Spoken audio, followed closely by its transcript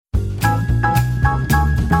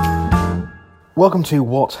Welcome to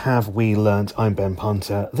What Have We Learnt? I'm Ben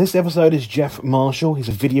Punter. This episode is Jeff Marshall. He's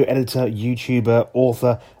a video editor, YouTuber,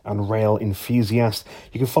 author, and rail enthusiast.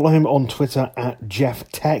 You can follow him on Twitter at Jeff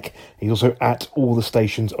Tech. He's also at All the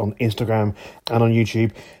Stations on Instagram and on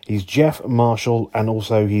YouTube. He's Jeff Marshall, and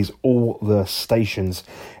also he's All the Stations.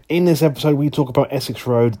 In this episode, we talk about Essex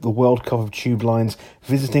Road, the World Cup of Tube Lines,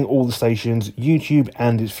 visiting all the stations, YouTube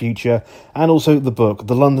and its future, and also the book,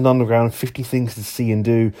 The London Underground, 50 Things to See and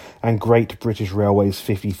Do, and Great British Railways,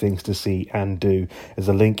 50 Things to See and Do. There's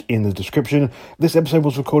a link in the description. This episode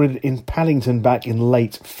was recorded in Paddington back in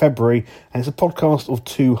late February, and it's a podcast of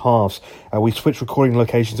two halves. We switched recording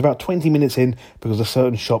locations about 20 minutes in because a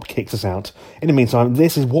certain shop kicks us out. In the meantime,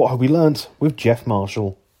 this is What Have We Learnt with Jeff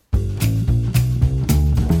Marshall.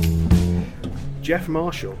 Jeff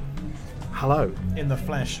Marshall, hello. In the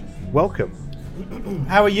flesh. Welcome.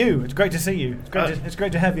 How are you? It's great to see you. It's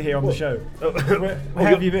great to have you here on the show. Where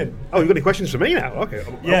have you been? Oh, you've got any questions for me now? Okay,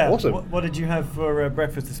 yeah. Awesome. What did you have for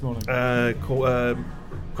breakfast this morning?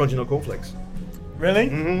 Crunchy nut cornflakes. Really?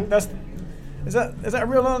 Mm-hmm. Is that a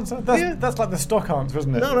real answer? That's like the stock answer,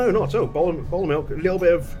 isn't it? No, not at all. Bowl of milk, a little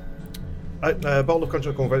bit of bowl of crunchy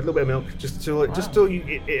nut cornflakes, a little bit of milk, just till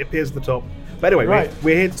it appears at the top. But anyway, right.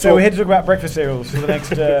 we're here to So we're here to talk about breakfast cereals for the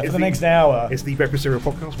next next hour. It's the Breakfast Cereal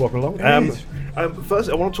Podcast. Welcome along.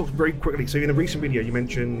 First, I want to talk very quickly. So, in a recent video, you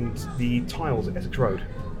mentioned the tiles at Essex Road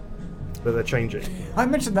that they're changing. I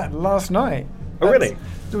mentioned that last night. Oh, really?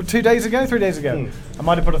 2 days ago, 3 days ago. I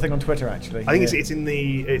might have put a thing on Twitter actually. I think it's in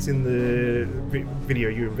the video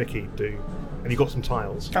you and Vicky do. And you got some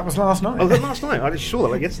tiles. That was last night. Oh, that last night? I just saw that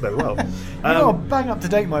like yesterday as well. You're bang up to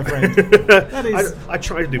date, my friend. That is. I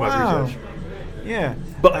try to do my research. Yeah,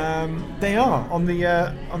 but they are on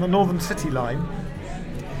the Northern City line,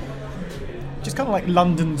 just kind of like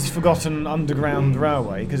London's forgotten underground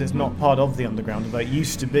railway, because it's not part of the underground, although it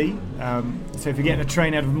used to be. So if you're getting a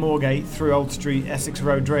train out of Moorgate through Old Street, Essex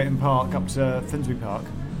Road, Drayton Park up to Finsbury Park,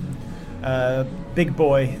 big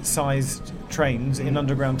boy sized trains in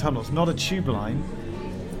underground tunnels, not a tube line.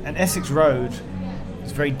 And Essex Road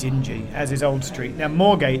is very dingy, as is Old Street. Now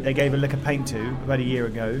Moorgate they gave a lick of paint to about a year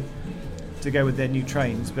ago to go with their new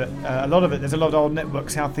trains, but there's a lot of old Network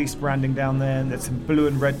South East branding down there, and there's some blue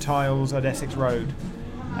and red tiles at Essex Road,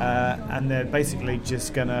 and they're basically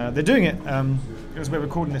just they're doing it, as we're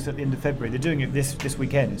recording this at the end of February, they're doing it this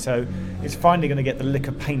weekend, so it's finally going to get the lick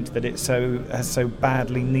of paint that it has so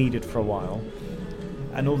badly needed for a while.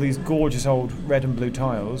 And all these gorgeous old red and blue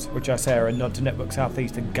tiles, which I say are a nod to Network South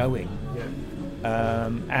East, are going. Yeah.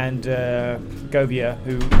 And Govia,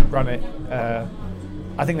 who run it,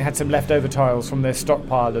 I think they had some leftover tiles from their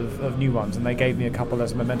stockpile of new ones, and they gave me a couple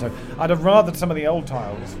as a memento. I'd have rathered some of the old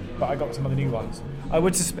tiles, but I got some of the new ones. I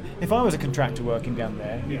would if I was a contractor working down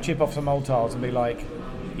there, you'd chip off some old tiles and be like,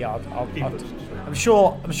 yeah, I'm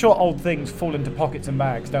sure old things fall into pockets and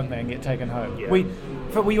bags, don't they, and get taken home. Yeah. We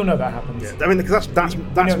all know that happens. Yeah. I mean, because that's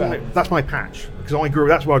my patch. Because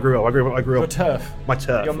that's where I grew up. I grew up. Your turf. My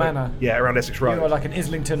turf. Your manor. Yeah, around Essex Road. You are like an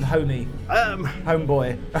Islington homie.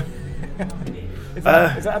 Homeboy. Is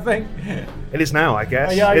that a thing? It is now, I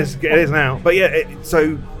guess. Yeah, it is now. But yeah,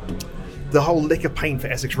 so the whole lick of paint for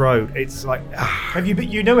Essex Road, it's like. Have you?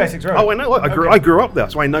 You know Essex Road? Oh, I know. I grew up there,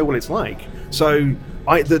 so I know what it's like. So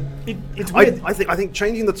it's weird. I think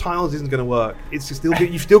changing the tiles isn't going to work. It's still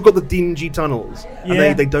you've still got the dingy tunnels,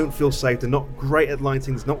 and they don't feel safe. They're not great at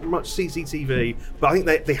lighting. There's not much CCTV, but I think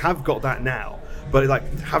they have got that now. But like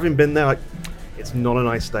having been there, it's not a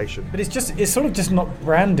nice station. But it's sort of just not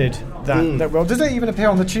branded that well. Does it even appear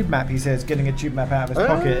on the tube map? He says, getting a tube map out of his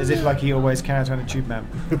pocket, as if like he always carries around a tube map.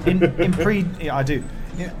 In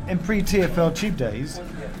pre-TfL tube days,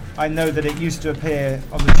 I know that it used to appear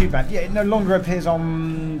on the tube map. Yeah, it no longer appears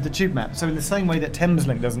on the tube map. So in the same way that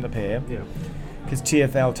Thameslink doesn't appear, because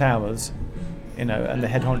TfL Towers, and the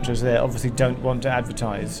head honchos there obviously don't want to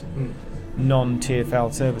advertise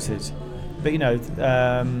non-TfL services. But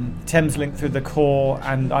Thameslink through the core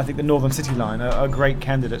and I think the Northern City line are great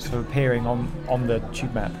candidates for appearing on the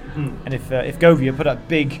tube map. And if Govia put up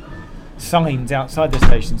big signs outside the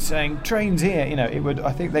station saying trains here, it would.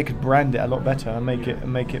 I think they could brand it a lot better and make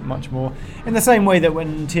it much more in the same way that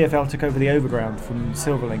when TfL took over the overground from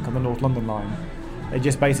Silverlink on the North London line, they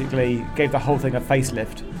just basically gave the whole thing a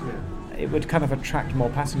facelift. It would kind of attract more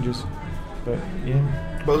passengers. But yeah.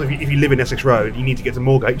 Well, if you live in Essex Road, you need to get to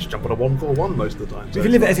Moorgate, just jump on a 141 most of the time. So if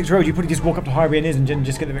you live at Essex Road, you probably just walk up to Highbury and Inns and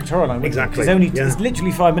just get the Victoria line. Exactly. It's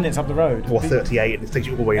literally 5 minutes up the road. Or 38, and it takes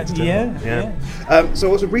you all the way into town. Yeah.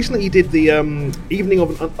 So also recently you did the Evening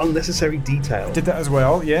of Unnecessary Detail. Did that as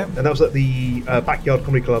well, yeah. And that was at the Backyard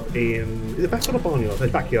Comedy Club in... Is it Backyard or Barnyard? No,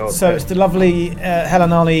 Backyard. So it's the lovely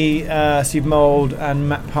Helen Ali, Steve Mould and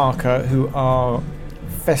Matt Parker, who are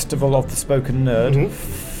Festival of the Spoken Nerd,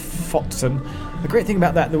 Fotzen. The great thing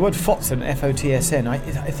about that, the word Fotzen, F-O-T-S-N, I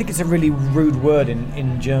think it's a really rude word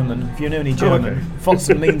in German. If you know any German,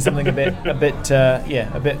 Fotzen means something a bit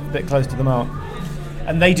close to the mark.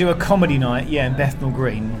 And they do a comedy night, in Bethnal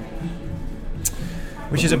Green,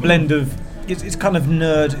 which is a blend of it's kind of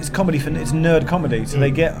nerd. It's comedy it's nerd comedy. So they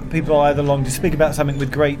get people either along to speak about something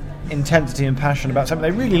with great intensity and passion about something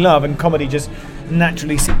they really love, and comedy just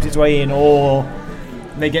naturally seeps its way in, or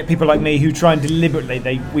they get people like me who try and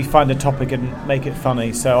deliberately we find a topic and make it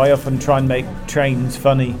funny. So I often try and make trains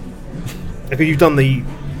funny. Because you've done the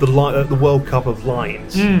World Cup of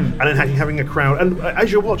lines, and then having a crowd, and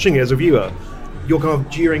as you're watching it as a viewer, you're kind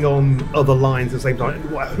of cheering on other lines at the same time.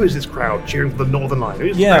 Who is this crowd cheering for the Northern Line?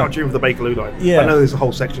 Who's this crowd cheering for the Bakerloo line? Yeah. I know there's a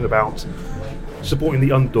whole section about supporting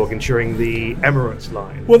the underdog and cheering the Emirates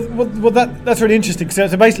line. Well, that's really interesting.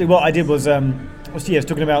 So basically, what I did was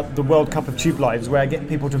talking about the World Cup of Tube Lives, where I get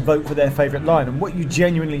people to vote for their favourite line, and what you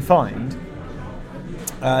genuinely find,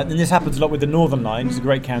 and this happens a lot with the Northern Line, which is a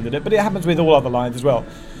great candidate, but it happens with all other lines as well.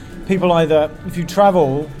 People either, if you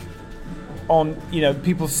travel on,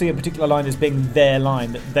 people see a particular line as being their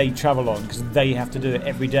line that they travel on because they have to do it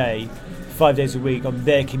every day, 5 days a week on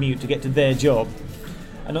their commute to get to their job.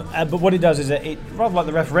 But what it does is it, rather like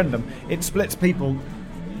the referendum, it splits people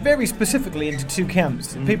very specifically into two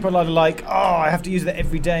camps. People are either like, I have to use that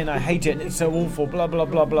every day and I hate it and it's so awful, blah, blah,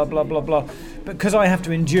 blah, blah, blah, blah, blah. But because I have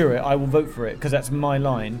to endure it, I will vote for it because that's my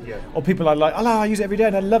line. Yeah. Or people are like, I use it every day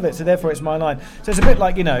and I love it, so therefore it's my line. So it's a bit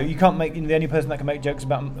like, you can't make, the only person that can make jokes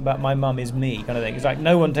about my mum is me kind of thing. It's like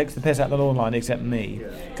no one takes the piss out of the Northern Line except me.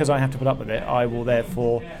 Because I have to put up with it, I will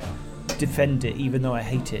therefore defend it even though I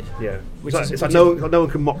hate it. Yeah. It's like no one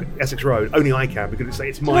can mock Essex Road, only I can, because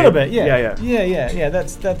it's my... A little bit, yeah. Yeah,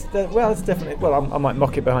 that's well, it's definitely... Well, I might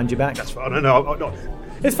mock it behind your back. That's fine. No, I'm not...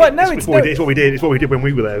 It's fine. No, it's what we did. It's what we did when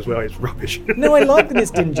we were there as well. It's rubbish. No, I like that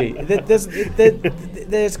it's dingy. There's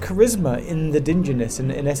charisma in the dinginess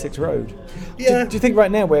in Essex Road. Yeah. Do you think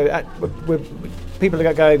right now we're people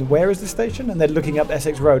are going, where is the station? And they're looking up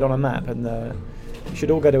Essex Road on a map, and you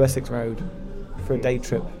should all go to Essex Road for a day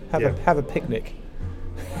trip. Have a picnic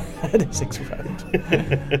at Essex Road.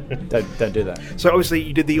 don't do that. So obviously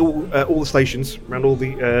you did all the stations around all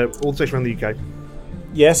the stations around the UK.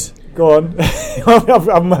 Yes, go on.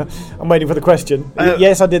 I'm waiting for the question.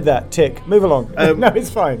 Yes, I did that. Tick. Move along. No, it's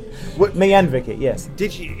fine. Me and Vicky. Yes.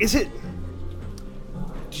 Did you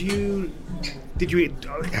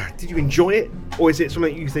enjoy it, or is it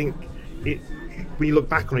something you think when you look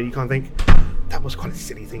back on it, you kind of think that was quite a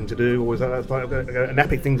silly thing to do, or was that like an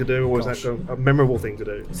epic thing to do, or was that a memorable thing to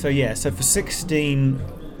do? So for 16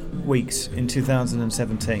 weeks in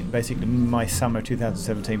 2017, basically my summer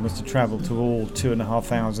 2017 was to travel to all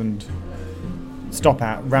 2,500 stop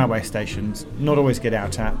at railway stations, not always get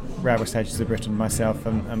out at railway stations of Britain, myself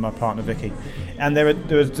and my partner Vicky. And there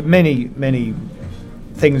was many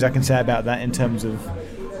things I can say about that in terms of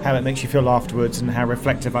how it makes you feel afterwards and how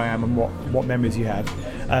reflective I am and what memories you have.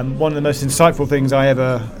 One of the most insightful things I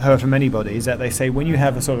ever heard from anybody is that they say when you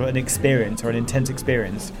have a sort of an experience or an intense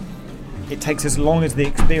experience, it takes as long as the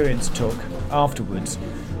experience took afterwards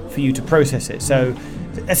for you to process it. So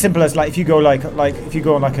as simple as if you go if you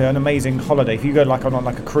go on an amazing holiday, if you go on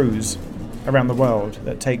a cruise around the world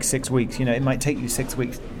that takes 6 weeks, it might take you 6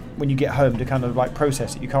 weeks when you get home to kind of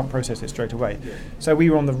process it. You can't process it straight away. So we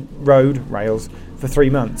were on the rails for 3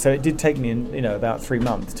 months. So it did take me about 3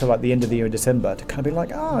 months till the end of the year in December to kind of be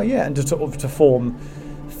like, and to sort of to form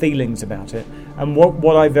feelings about it. And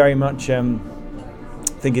what I very much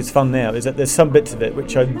think is fun now is that there's some bits of it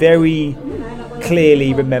which I very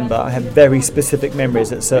clearly remember. I have very specific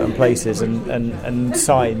memories at certain places and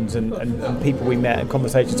signs and people we met and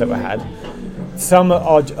conversations that we had. Some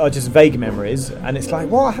are just vague memories, and it's like,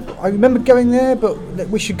 I remember going there, but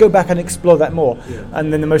we should go back and explore that more. Yeah.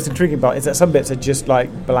 And then the most intriguing part is that some bits are just like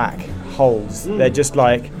black holes. They're just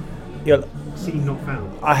like, seen not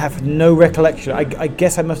found. I have no recollection. I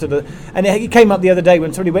guess I must have. And it came up the other day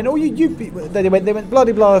when somebody went, they went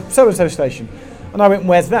bloody blah so and so station, and I went,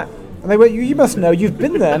 where's that? And they went, you must know, you've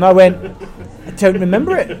been there. And I went, I don't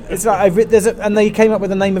remember it. It's like and they came up with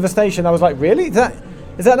the name of a station. I was like, really?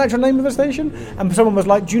 Is Is that an actual name of a station? And someone was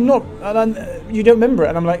like, do you not, you don't remember it?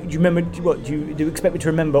 And I'm like, do you remember, what, do you expect me to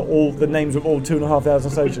remember all the names of all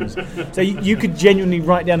 2,500 stations? So you could genuinely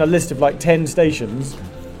write down a list of like 10 stations,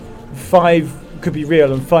 5 could be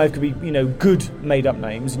real and 5 could be, good made-up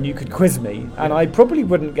names, and you could quiz me, and I probably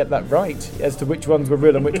wouldn't get that right as to which ones were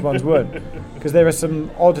real and which ones weren't, because there are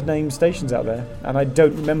some odd-named stations out there, and I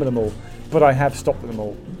don't remember them all, but I have stopped them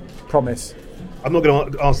all. Promise. I'm not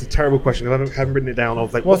going to ask the terrible question because I haven't written it down.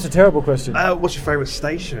 Of like, what's a terrible question? What's your favourite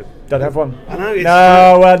station? Don't have one. I know.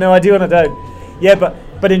 No, I do and I don't. Yeah,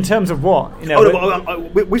 but in terms of what?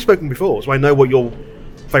 We've spoken before, so I know what your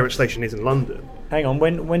favourite station is in London. Hang on,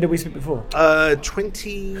 when did we speak before?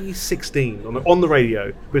 2016 on the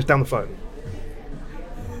radio, but it's down the phone.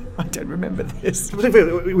 I don't remember this. It was when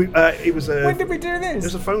did we do this? It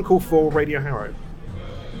was a phone call for Radio Harrow.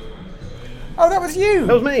 Oh, that was you.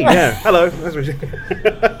 That was me. Yeah. Hello.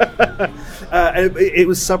 It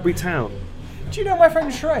was Sudbury Town. Do you know my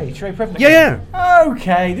friend Shrey Prevnik? Yeah.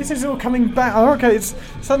 Okay, this is all coming back. Oh, okay, it's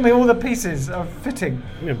suddenly all the pieces are fitting.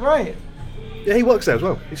 Yeah. Right. Yeah, he works there as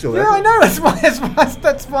well. He's still there. Yeah, I know. That's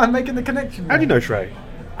why I'm making the connection. How do you know Shrey?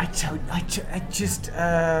 I just.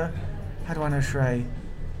 How do I know Shrey?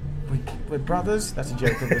 We're brothers. That's a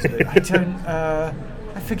joke, obviously. I don't. I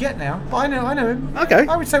forget now, but I know him. Okay.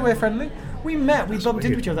 I would say we're friendly. We met. We bumped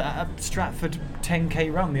into each other at a Stratford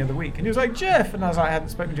 10k run the other week, and he was like, Jeff, and I was like, I hadn't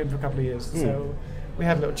spoken to him for a couple of years, so we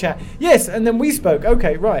had a little chat. Yes, and then we spoke.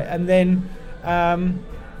 Okay, right, and then.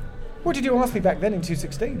 What did you ask me back then in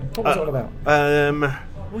 2016? What was it all about?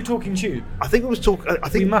 Were we talking Tube? I think it was talk. I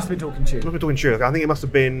think we must be talking Tube. I think it must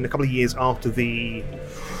have been a couple of years after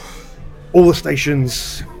all the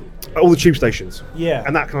Tube stations. Yeah.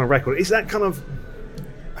 And that kind of record. Is that kind of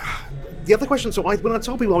the other question? So when I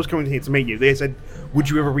told people I was coming here to meet you, they said, "Would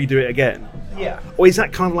you ever redo it again?" Yeah. Or is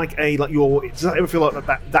that kind of like does that ever feel like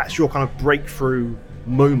that's your kind of breakthrough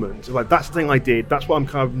moment? Like, that's the thing I did, that's what I'm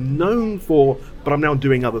kind of known for, but I'm now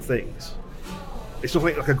doing other things. It's not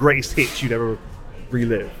like a greatest hits you'd ever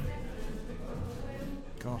relive.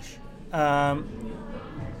 Gosh. It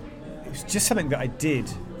was just something that I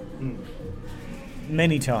did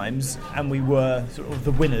many times, and we were sort of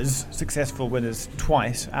the winners, successful winners,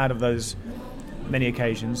 twice out of those many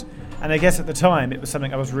occasions. And I guess at the time it was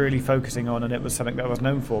something I was really focusing on, and it was something that I was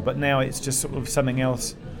known for, but now it's just sort of something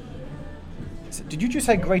else. Did you just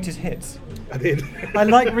say greatest hits? I did. I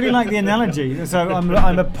really like the analogy. So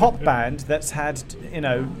I'm a pop band that's had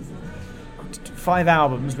 5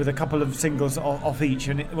 albums with a couple of singles off each.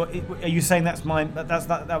 And are you saying that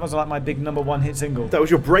was like my big number 1 hit single? That was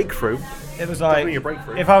your breakthrough. It was like your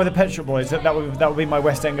breakthrough. If I were the Pet Shop Boys, that would be my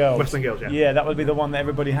West End Girls. West End Girls, yeah. Yeah, that would be the one that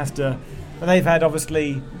everybody has to. But they've had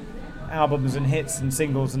obviously albums and hits and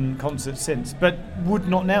singles and concerts since, but would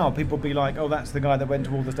not now people be like, oh, that's the guy that went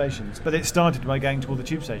to all the stations? But it started by going to all the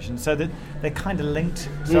Tube stations, so that they're kind of linked.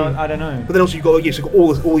 So I don't know. But then also you've got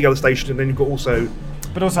all the other stations, and then you've got also.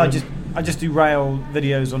 But also, I just do rail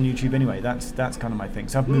videos on YouTube anyway. That's kind of my thing.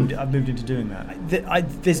 So I've moved into doing that.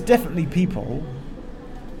 There's definitely people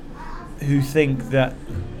who think that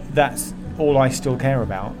that's all I still care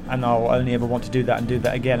about, and I'll only ever want to do that and do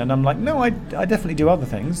that again. And I'm like, no, I definitely do other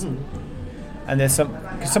things. And there's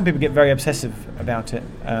some people get very obsessive about it,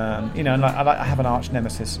 and I have an arch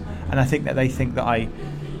nemesis, and I think that they think that I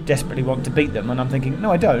desperately want to beat them, and I'm thinking,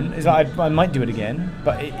 no, I don't. Is that I might do it again,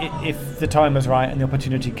 but if the time was right and the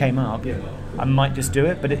opportunity came up, I might just do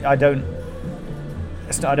it. But I don't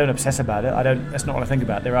obsess about it. That's not what I think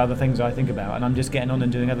about. There are other things I think about, and I'm just getting on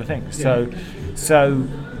and doing other things. So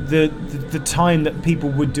the time that people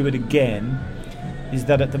would do it again is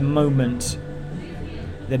that at the moment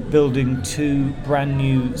they're building 2 brand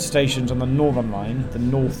new stations on the Northern Line, the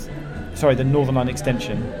Northern Line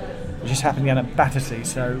extension, which is happening down at Battersea.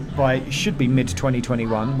 So it should be mid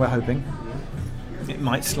 2021. We're hoping it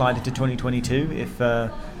might slide into 2022 if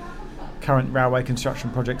current railway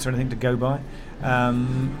construction projects are anything to go by.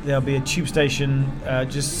 There'll be a tube station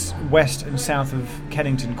just west and south of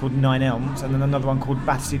Kennington called Nine Elms, and then another one called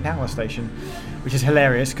Battersea Power Station, which is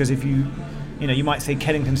hilarious because if you might say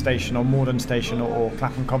Kennington Station or Morden Station or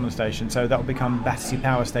Clapham Common Station, so that will become Battersea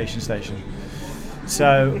Power Station.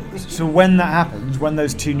 So when that happens, when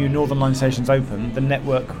those 2 new Northern Line stations open,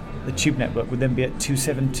 the tube network would then be at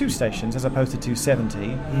 272 stations as opposed to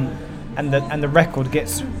 270, and the record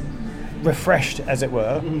gets refreshed, as it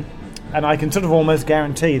were. And I can sort of almost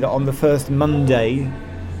guarantee that on the first Monday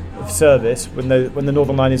of service, when the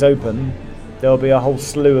Northern Line is open, there'll be a whole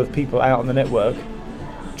slew of people out on the network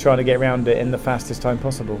trying to get around it in the fastest time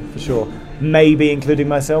possible, for sure. Maybe including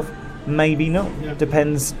myself. maybe not. Yeah.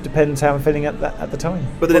 Depends how I'm feeling at the time.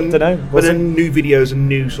 But then, don't know. But then new videos and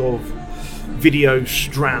new sort of video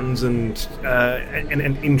strands and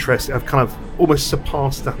interest have kind of almost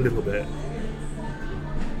surpassed that a little bit.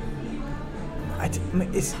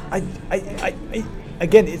 It's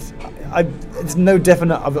no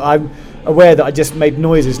definite. I'm aware that I just made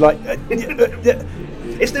noises like.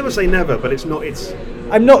 It's never say never, but it's not. It's.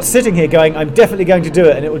 I'm not sitting here going, I'm definitely going to do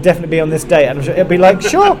it, and it will definitely be on this date. And I'm sure it'll be like,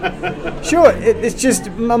 sure. It's just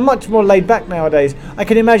I'm much more laid back nowadays. I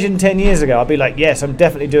can imagine 10 years ago, I'd be like, yes, I'm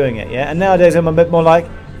definitely doing it. Yeah. And nowadays, I'm a bit more like,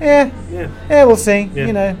 yeah, we'll see. Yeah.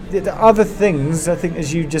 You know, the other things. I think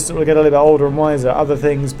as you just sort of get a little bit older and wiser, other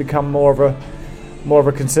things become more of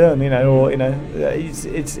a concern. You know, or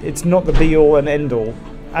it's not the be all and end all.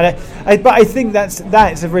 And but I think that's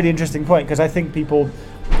a really interesting point, because I think people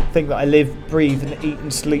think that I live, breathe and eat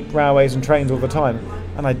and sleep railways and trains all the time,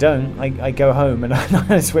 and I don't. I go home and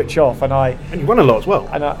I switch off, and you run a lot as well.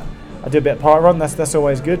 And I do a bit of park run. That's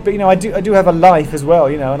always good. But I do have a life as well.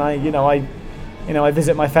 And I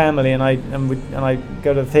visit my family, and I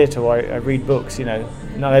go to the theatre, or I read books.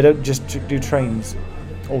 And I don't just do trains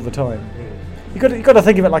all the time. You got to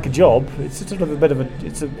think of it like a job. It's sort of a bit of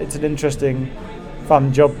it's an interesting,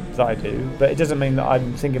 fun job that I do, but it doesn't mean that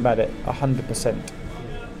I'm thinking about it 100%.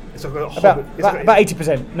 It's like a about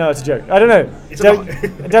 80%. No, it's a joke. I don't know.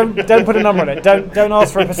 Don't put a number on it. Don't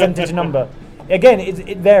ask for a percentage number. Again,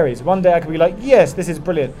 it varies. One day I could be like, yes, this is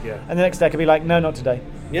brilliant, and the next day I could be like, no, not today.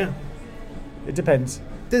 Yeah, it depends.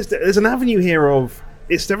 There's an avenue here of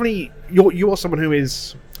it's definitely you are someone who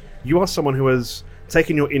has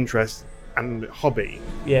taken your interest and hobby,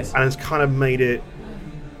 yes, and has kind of made it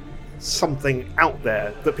something out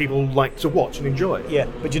there that people like to watch and enjoy. Yeah,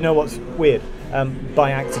 but you know what's weird?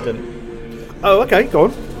 By accident. Oh, okay, go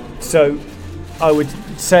on. So, I would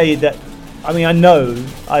say that, I know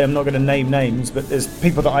I am not going to name names, but there's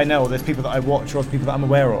people that I know, or there's people that I watch, or people that I'm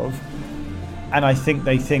aware of, and I think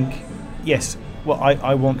they think, yes, well,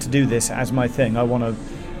 I want to do this as my thing. I want to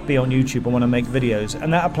be on YouTube. I want to make videos,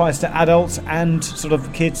 and that applies to adults and sort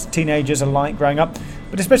of kids, teenagers alike growing up,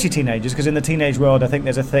 but especially teenagers, because in the teenage world I think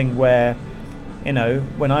there's a thing where,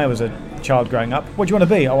 when I was a child growing up, what do you want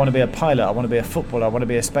to be? I want to be a pilot, I want to be a footballer, I want to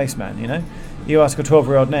be a spaceman. You ask a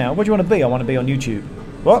 12-year-old now, what do you want to be? I want to be on YouTube.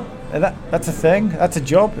 What? That's a thing? That's a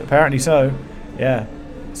job? Apparently so. Yeah.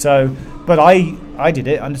 So, but I did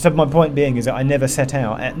it, and so my point being is that I never set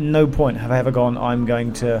out. At no point have I ever gone,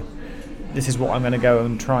 this is what I'm going to go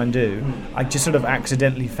and try and do. I just sort of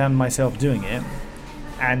accidentally found myself doing it,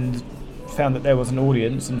 and found that there was an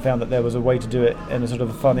audience, and found that there was a way to do it in a sort of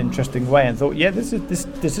a fun, interesting way, and thought, yeah, this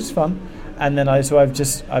is fun. And then I've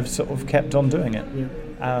sort of kept on doing it.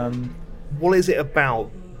 Yeah. What is it about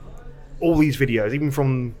all these videos, even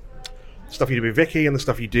from stuff you do with Vicky and the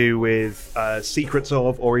stuff you do with Secrets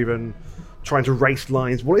of, or even trying to race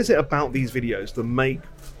lines? What is it about these videos that make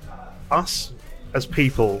us as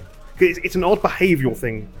people? It's an odd behavioural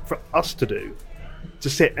thing for us to do, to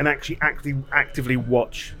sit and actually actively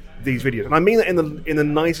watch these videos, and I mean that in the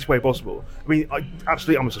nicest way possible. I'm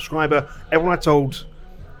a subscriber. Everyone I told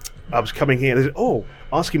I was coming here, they said, "Oh,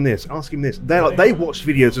 ask him this." They watched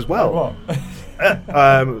videos as well.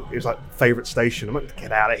 It was like favourite station. I'm like,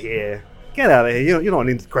 get out of here. You're not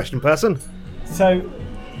an question person. So,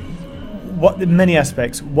 many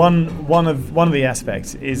aspects. One of the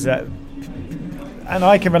aspects is that, and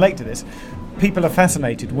I can relate to this, people are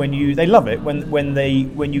fascinated they love it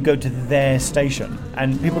when you go to their station,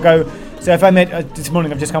 and people go, so if I met this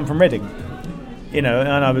morning, I've just come from Reading, and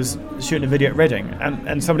I was shooting a video at Reading,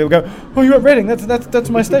 and somebody will go, oh, you're at Reading, that's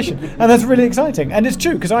my station, and that's really exciting. And it's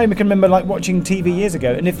true, because I can remember watching TV years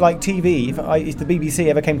ago, and if the BBC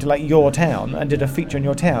ever came to your town and did a feature in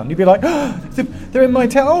your town, you'd be like, oh, they're in my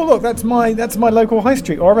town, oh look, that's my local high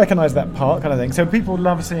street, or I recognise that park, kind of thing. So people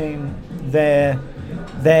love seeing their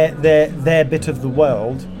bit of the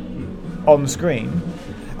world on screen,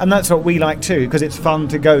 and that's what we like too, because it's fun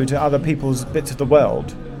to go to other people's bits of the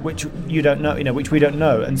world which you don't know, which we don't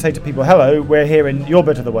know, and say to people, hello, we're here in your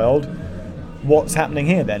bit of the world, what's happening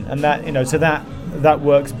here then? And that, so that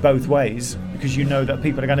works both ways, because that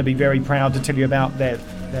people are going to be very proud to tell you about their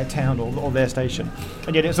town or their station.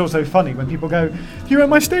 And yet it's also funny when people go, you're at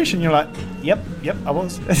my station, you're like, yep I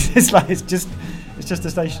was. it's just a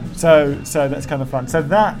station. So that's kind of fun. So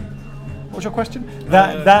that, what's your question?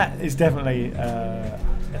 That is definitely a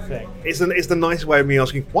thing. It's the nice way of me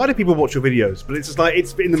asking, why do people watch your videos? But it's just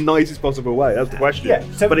it's in the nicest possible way. That's the question. Yeah.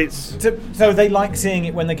 So they like seeing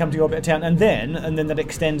it when they come to your bit of town, and then that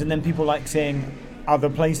extends, and then people like seeing other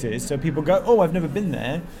places. So people go, oh, I've never been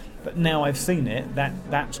there, but now I've seen it,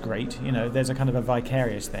 that's great. There's a kind of a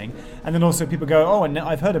vicarious thing. And then also people go, oh, and now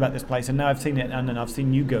I've heard about this place, and now I've seen it, and then I've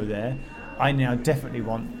seen you go there. I now definitely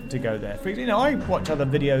want to go there. I watch other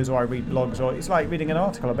videos or I read blogs, or it's like reading an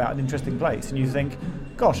article about an interesting place, and you think,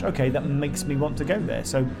 gosh, okay, that makes me want to go there.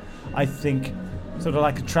 So I think, sort of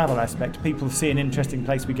like a travel aspect, people see an interesting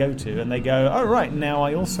place we go to, and they go, oh, right, now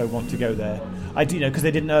I also want to go there. I do, because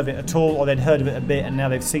they didn't know of it at all, or they'd heard of it a bit, and now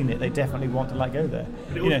they've seen it, they definitely want to go there.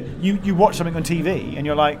 You watch something on TV, and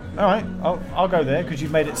you're like, all right, I'll go there because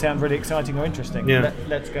you've made it sound really exciting or interesting. Yeah.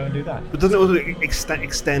 Let's go and do that. But doesn't it also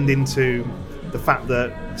extend into the fact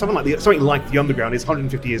that something like the Underground is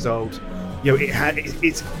 150 years old?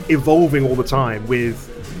 It's evolving all the time with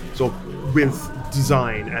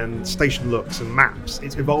design and station looks and maps.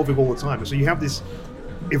 It's evolving all the time, and so you have this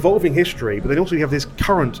evolving history, but then also you have this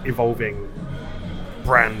current evolving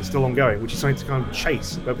brand still ongoing, which is something to kind of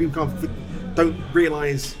chase, but people don't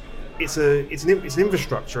realise it's an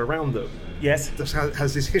infrastructure around them. Yes, that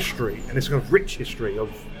has this history, and this kind of rich history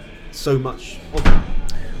of so much.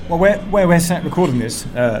 Well, where we're sat recording this,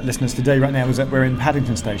 listeners, today right now, is that we're in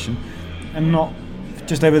Paddington Station, and not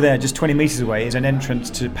just over there, just 20 metres away, is an entrance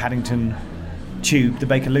to Paddington Tube, the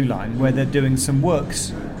Bakerloo line, where they're doing some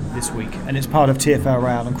works this week, and it's part of TfL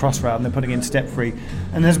Rail and Crossrail, and they're putting in Step Free.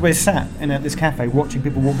 And as we're sat in this cafe watching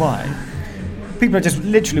people walk by, people are just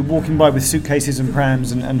literally walking by with suitcases and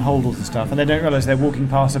prams and holdalls and stuff, and they don't realise they're walking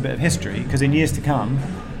past a bit of history, because in years to come,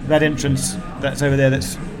 that entrance that's over there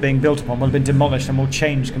that's being built upon will have been demolished and will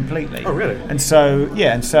change completely. Oh, really? And so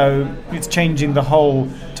it's changing the whole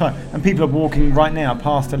time. And people are walking right now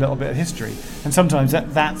past a little bit of history. And sometimes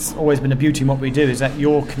that's always been a beauty in what we do, is that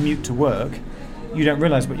your commute to work, you don't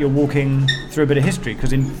realise, but you're walking through a bit of history,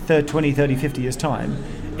 because in 20, 30, 50 years' time,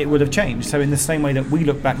 it would have changed. So in the same way that we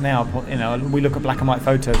look back now, we look at black and white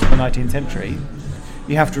photos of the 19th century,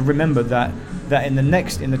 you have to remember that in the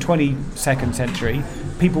 22nd century,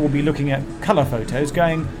 people will be looking at colour photos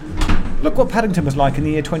going, look what Paddington was like in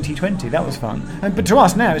the year 2020, that was fun. But to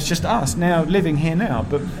us now, it's just us now living here now.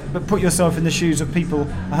 But put yourself in the shoes of people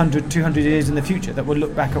 100, 200 years in the future that will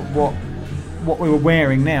look back at what we were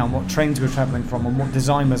wearing now, and what trains we were travelling from, and what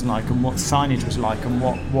design was like, and what signage was like, and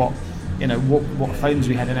what phones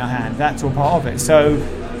we had in our hand. That's all part of it. So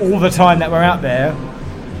all the time that we're out there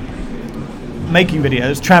making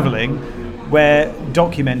videos, travelling, we're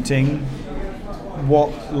documenting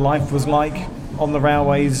what life was like on the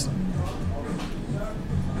railways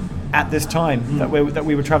at this time that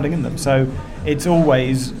we were travelling in them. So it's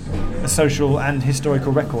always a social and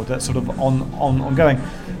historical record that's sort of ongoing.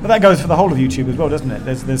 But that goes for the whole of YouTube as well, doesn't it?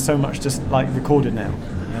 There's so much just recorded now.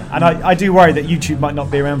 Yeah. And I do worry that YouTube might not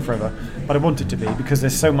be around forever, but I want it to be, because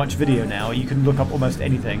there's so much video now. You can look up almost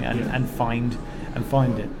anything and find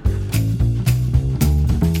it.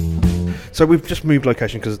 So we've just moved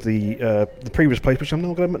location because the previous place, which I'm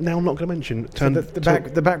not going to mention,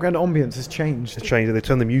 the background ambience has changed. It's changed. They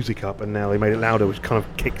turned the music up, and now they made it louder, which kind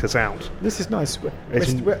of kicked us out. This is nice.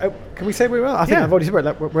 Can we say where we are? I think I've already said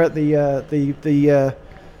we're at the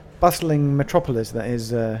bustling metropolis that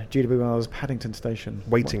is GWR's Paddington Station.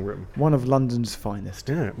 Waiting room. One of London's finest.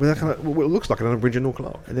 Yeah, well, it looks like an original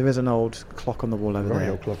clock. There is an old clock on the wall over there.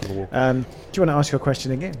 Very old clock on the wall. Do you want to ask your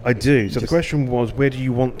question again? I do. So the question was, where do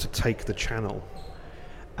you want to take the channel?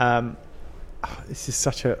 This is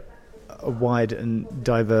such a wide and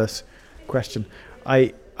diverse question.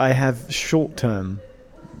 I have short-term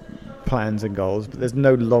plans and goals, but there's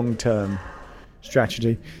no long-term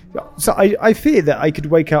strategy. So I fear that I could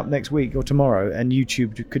wake up next week or tomorrow and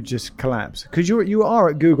YouTube could just collapse, because you are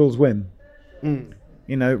at Google's whim.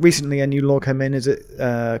 Recently a new law came in, is it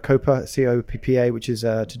COPPA, COPPA, which is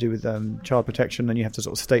to do with child protection, and you have to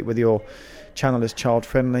sort of state whether your channel is child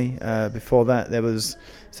friendly. Before that, there was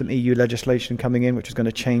some EU legislation coming in which was going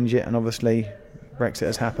to change it, and obviously Brexit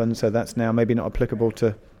has happened, so that's now maybe not applicable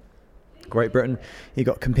to Great Britain. You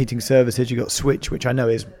got competing services. You got Switch, which I know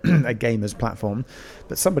is a gamer's platform,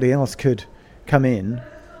 but somebody else could come in,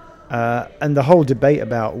 and the whole debate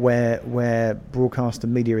about where broadcast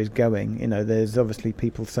and media is going. There's obviously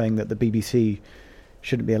people saying that the BBC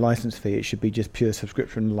shouldn't be a license fee; it should be just pure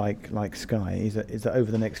subscription, like Sky. Is that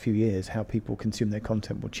over the next few years, how people consume their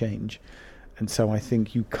content will change, and so I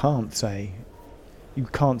think you can't say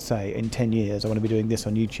in 10 years I want to be doing this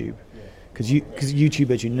on YouTube. Because YouTube,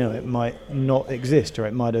 as you know, it might not exist, or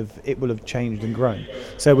it will have changed and grown.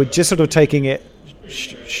 So we're just sort of taking it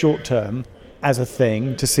short term as a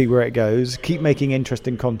thing to see where it goes. Keep making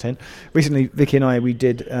interesting content. Recently, Vicky and I, we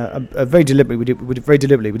did very deliberately.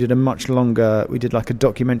 We did a much longer. We did like a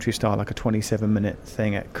documentary style, like a 27-minute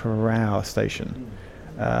thing at Corral Station,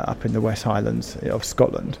 up in the West Highlands of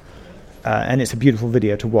Scotland. And it's a beautiful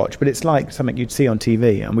video to watch, but it's like something you'd see on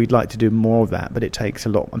TV, and we'd like to do more of that, but it takes a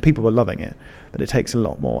lot, and people were loving it, but it takes a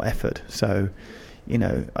lot more effort. So,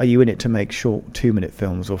 are you in it to make short 2-minute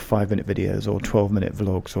films or 5-minute videos or 12-minute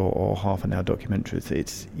vlogs or half an hour documentaries?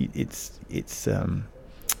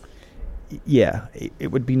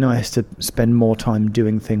 It would be nice to spend more time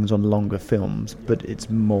doing things on longer films, but it's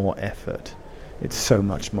more effort. It's so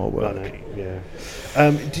much more work. I know,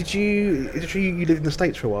 yeah. Did you lived in the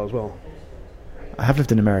States for a while as well? I have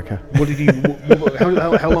lived in America. What did you?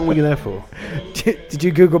 How long were you there for? Did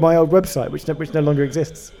you Google my old website, which no longer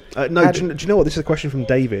exists? No. Do you know what? This is a question from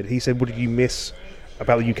David. He said, "What did you miss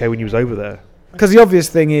about the UK when you was over there?" Because the obvious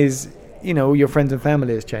thing is, all your friends and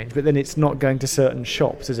family has changed, but then it's not going to certain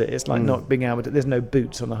shops, is it? It's like not being able to. There's no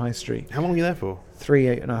Boots on the high street. How long were you there for?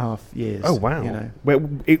 8.5 years. Oh wow! Where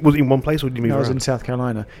it was in one place, or did you move around? I was in South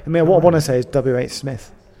Carolina. I mean, what I want to say is W.H.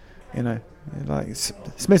 Smith. Like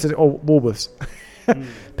Smith or Woolworths.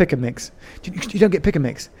 Pick and mix. You don't get pick and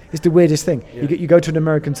mix. It's the weirdest thing. Yeah. You go to an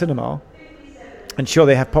American cinema, and sure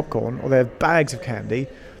they have popcorn or they have bags of candy,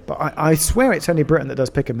 but I swear it's only Britain that does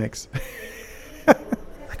pick and mix. That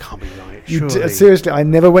can't be right. Seriously, I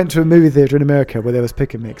never went to a movie theatre in America where there was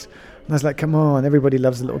pick and mix. And I was like, come on, everybody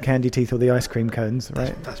loves the little candy teeth or the ice cream cones,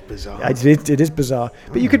 right? That's bizarre. It is bizarre.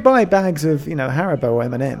 But you could buy bags of, Haribo or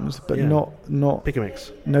M&Ms, but not pick and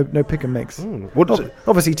mix. No pick and mix. What does it?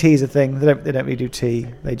 Obviously, tea is a thing. They don't really do tea.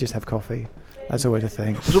 They just have coffee. That's always a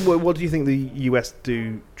thing. So what do you think the US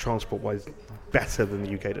do transport-wise better than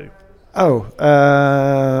the UK do? Oh,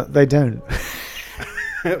 they don't.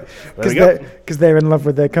 Because they're in love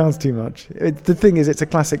with their cars too much. The thing is, it's a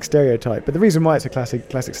classic stereotype. But the reason why it's a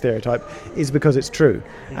classic stereotype is because it's true.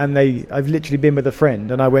 And I've literally been with a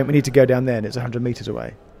friend, and I went, we need to go down there, and it's 100 metres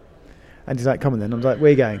away. And he's like, come on then. I'm like, where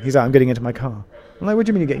are you going? He's like, I'm getting into my car. I'm like, what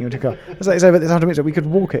do you mean you're getting into your car? I was like, it's over 100 metres. We could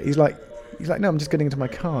walk it. He's like, no, I'm just getting into my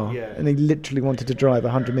car. Yeah. And he literally wanted to drive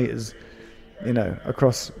 100 metres,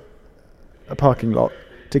 across a parking lot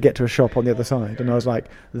to get to a shop on the other side. And I was like,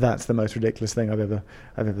 that's the most ridiculous thing I've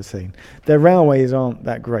ever seen. Their railways aren't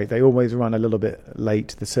that great. They always run a little bit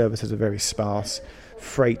late. The services are very sparse.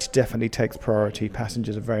 Freight definitely takes priority.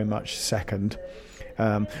 Passengers are very much second.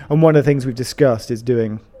 And one of the things we've discussed is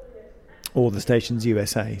doing all the stations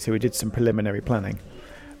USA. So we did some preliminary planning.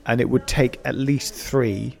 And it would take at least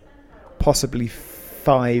 3, possibly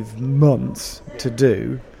 5 months to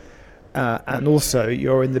do. And also,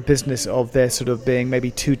 you're in the business of there sort of being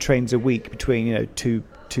maybe 2 trains a week between, two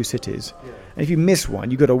cities. Yeah. And if you miss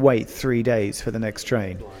one, you've got to wait 3 days for the next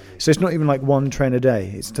train. So it's not even like 1 train a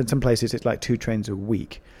day. It's in some places it's like 2 trains a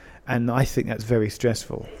week, and I think that's very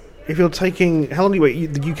stressful. If you're taking, how long do you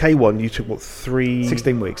wait? The UK one, you took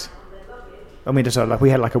 16 weeks. I mean, we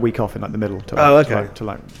had like a week off in like the middle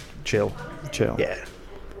to chill.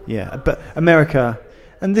 Yeah. But America.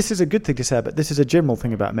 And this is a good thing to say, but this is a general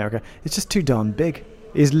thing about America. It's just too darn big.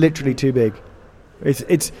 It's literally too big.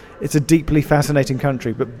 It's a deeply fascinating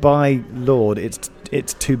country, but by Lord,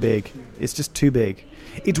 it's too big. It's just too big.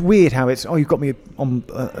 It's weird how it's. Oh, you've got me on.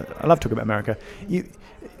 I love talking about America.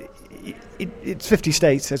 It's 50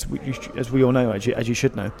 states, as we all know, as you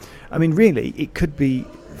should know. I mean, really, it could be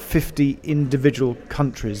 50 individual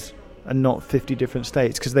countries and not 50 different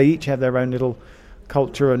states, because they each have their own little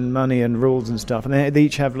culture and money and rules and stuff, and they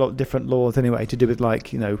each have a lot of different laws anyway to do with,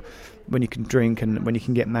 like, when you can drink and when you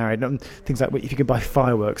can get married and things like if you can buy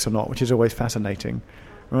fireworks or not, which is always fascinating,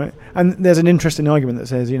 right? And there's an interesting argument that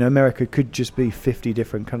says America could just be 50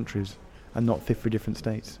 different countries and not 50 different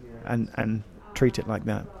states, and treat it like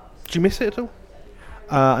that. Do you miss it at all?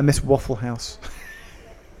 I miss Waffle House.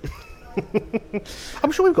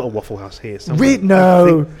 I'm sure we've got a Waffle House here somewhere.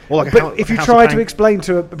 No. But if you try to explain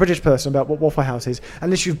to a British person about what Waffle House is,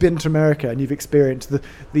 unless you've been to America and you've experienced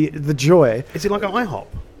the joy. Is it like an IHOP?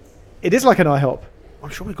 It is like an IHOP. I'm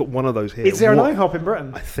sure we've got one of those here. Is there an IHOP in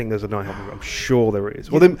Britain? I think there's an IHOP. I'm sure there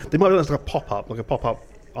is. Well, they might have done like a pop-up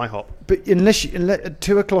IHOP. But unless at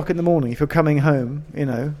 2 o'clock in the morning, if you're coming home,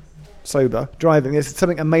 sober, driving, there's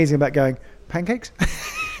something amazing about going, pancakes?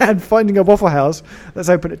 And finding a Waffle House that's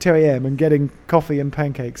open at 2 a.m. and getting coffee and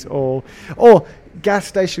pancakes, or gas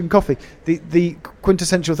station coffee. The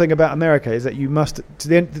quintessential thing about America is that you must,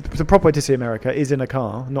 the proper way to see America is in a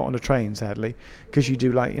car, not on a train, sadly, because you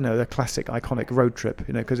do the classic iconic road trip,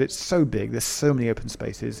 because it's so big, there's so many open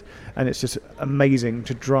spaces, and it's just amazing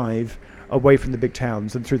to drive away from the big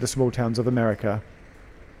towns and through the small towns of America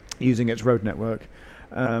using its road network.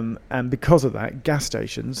 And because of that,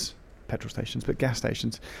 petrol stations, but gas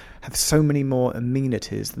stations have so many more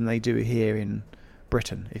amenities than they do here in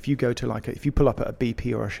Britain. If you go to if you pull up at a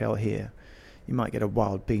BP or a Shell here, You might get a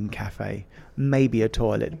wild bean cafe, maybe a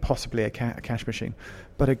toilet, possibly a cash machine.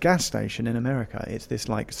 But a gas station in America, it's this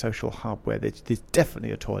like social hub where there's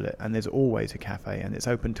definitely a toilet and there's always a cafe and it's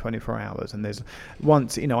open 24 hours. And there's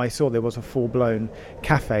once, I saw there was a full-blown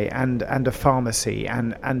cafe and a pharmacy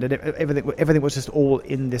and everything was just all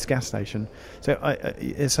in this gas station. So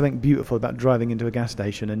there's something beautiful about driving into a gas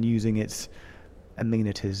station and using its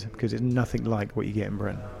amenities, because it's nothing like what you get in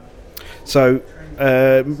Britain. So,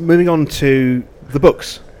 moving on to the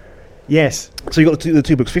books. Yes. So you've got the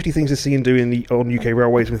two books, 50 Things to See and Do on UK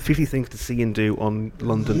Railways, with 50 Things to See and Do on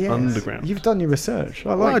London Underground. You've done your research.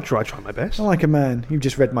 I try my best. I like a man. You've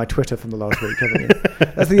just read my Twitter from the last week, haven't you?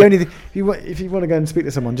 That's the only thing. If you want to go and speak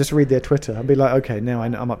to someone, just read their Twitter and be like, okay, now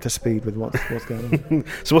I'm up to speed with what's going on.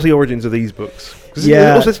 So what's the origins of these books?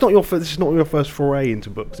 Yeah. This is not your first foray into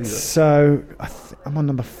books either. So I'm on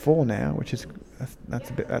number 4 now, which is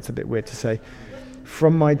that's a bit weird to say.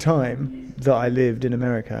 From my time that I lived in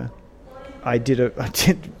America,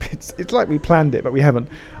 it's like we planned it, but we haven't.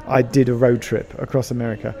 I did a road trip across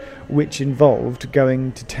America, which involved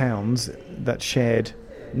going to towns that shared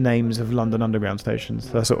names of London Underground stations.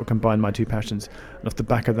 So I sort of combined my two passions. And off the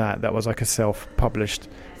back of that was like a self-published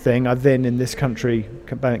thing. I then, in this country,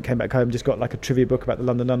 came back home, just got like a trivia book about the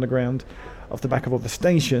London Underground. Off the back of all the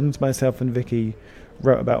stations, myself and Vicky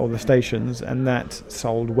wrote about all the stations, and that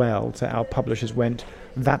sold well. So our publishers went,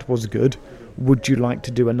 that was good. Would you like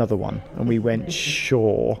to do another one? And we went,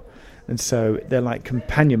 sure. And so they're like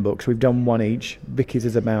companion books. We've done one each. Vicky's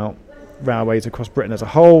is about railways across Britain as a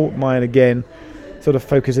whole. Mine, again, sort of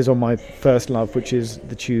focuses on my first love, which is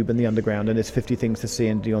the Tube and the Underground, and it's 50 Things to See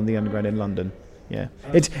and Do on the Underground in London. Yeah,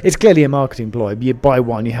 it's clearly a marketing ploy. You buy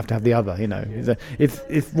one, you have to have the other.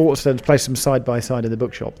 If Waterstones place them side by side in the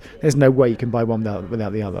bookshop, there's no way you can buy one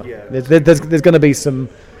without the other. Yeah. There's going to be some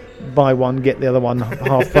buy one get the other one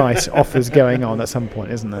half price offers going on at some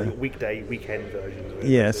point, isn't there? Weekday, weekend versions.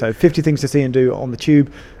 Yeah, so 50 Things to See and Do on the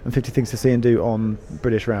Tube and 50 Things to See and Do on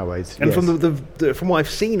British Railways. And yes. From what I've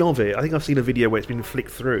seen of it, I think I've seen a video where it's been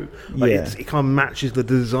flicked through. It kind of matches the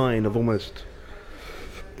design of almost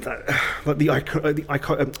like the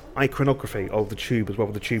iconography of the Tube as well.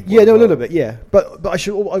 With the Tube. Yeah, no, a little bit. Yeah, but I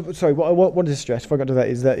should. Sorry, what I wanted to stress before I got to that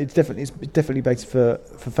is that it's definitely based for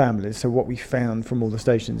families. So what we found from all the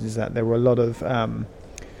stations is that there were a lot of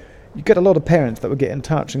you get a lot of parents that would get in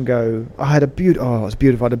touch and go, it was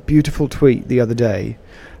beautiful. I had a beautiful tweet the other day.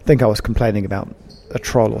 I think I was complaining about a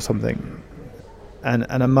troll or something. And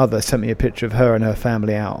a mother sent me a picture of her and her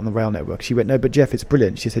family out on the rail network. She went, no, but Jeff, it's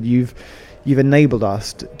brilliant. She said, you've enabled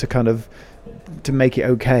us to make it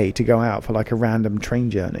okay to go out for like a random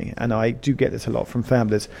train journey. And I do get this a lot from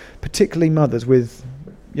families, particularly mothers with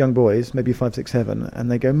young boys, maybe 5, 6, 7,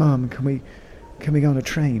 and they go, Mum, can we go on a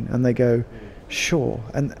train? And they go, sure.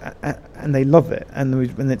 And they love it.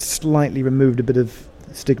 And it's slightly removed a bit of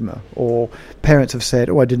stigma. Or parents have said,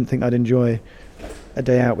 I didn't think I'd enjoy a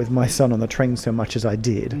day out with my son on the train so much as I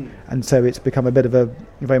did, and so it's become a bit of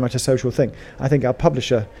very much a social thing. I think our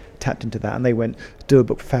publisher tapped into that and they went, do a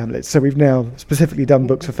book for families. So we've now specifically done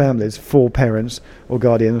books for families, for parents or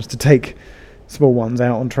guardians to take small ones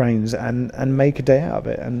out on trains and make a day out of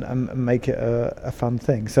it and make it a fun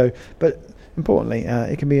thing. So, but importantly,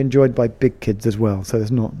 it can be enjoyed by big kids as well, so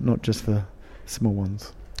it's not just for small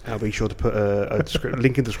ones. I'll be sure to put a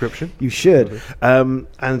link in the description. You should.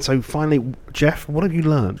 And so finally, Jeff, what have you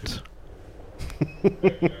learnt?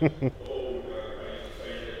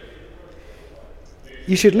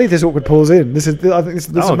 You should leave this awkward pause in. I think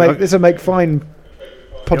this will make fine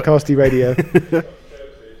podcasty radio.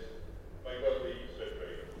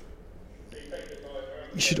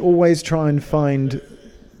 You should always try and find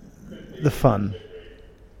the fun.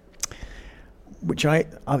 Which do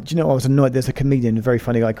you know, I was annoyed. There's a comedian, a very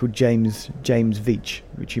funny guy called James Veach,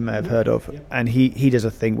 which you may have heard of, and he does a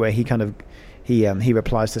thing where he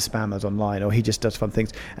replies to spammers online, or he just does fun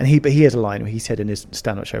things. And he has a line where he said in his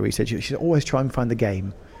stand-up show, where he said, "You should always try and find the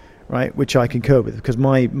game," right? Which I concur with, because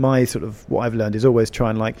my sort of what I've learned is always try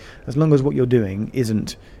and, like, as long as what you're doing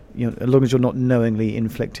isn't, as long as you're not knowingly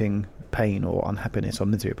inflicting pain or unhappiness or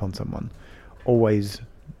misery upon someone, always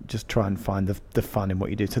just try and find the fun in what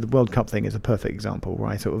you do. So the World Cup thing is a perfect example where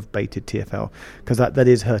I sort of baited TfL, because that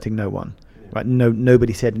is hurting no one, right?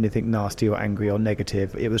 Nobody said anything nasty or angry or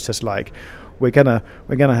negative. It was just like, we're gonna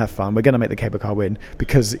have fun. We're gonna make the cable car win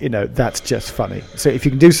because that's just funny. So if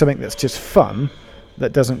you can do something that's just fun,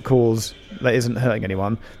 that isn't hurting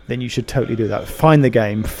anyone, then you should totally do that. Find the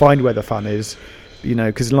game. Find where the fun is.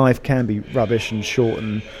 Because life can be rubbish and short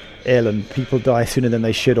and ill, and people die sooner than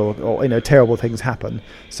they should, or terrible things happen.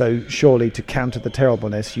 So surely to counter the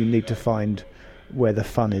terribleness, you need to find where the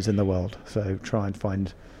fun is in the world. So try and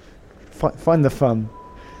find the fun.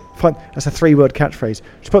 That's a 3-word catchphrase.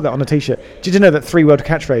 Just put that on a t-shirt. Did you know that 3-word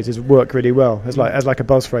catchphrases work really well as like a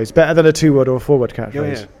buzz phrase, better than a 2-word or a 4-word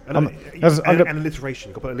catchphrase? And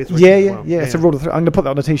alliteration. Got alliteration. Yeah. It's a rule of 3. I'm going to put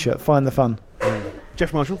that on a t-shirt. Find the fun.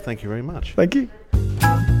 Jeff Marshall, thank you very much. Thank you.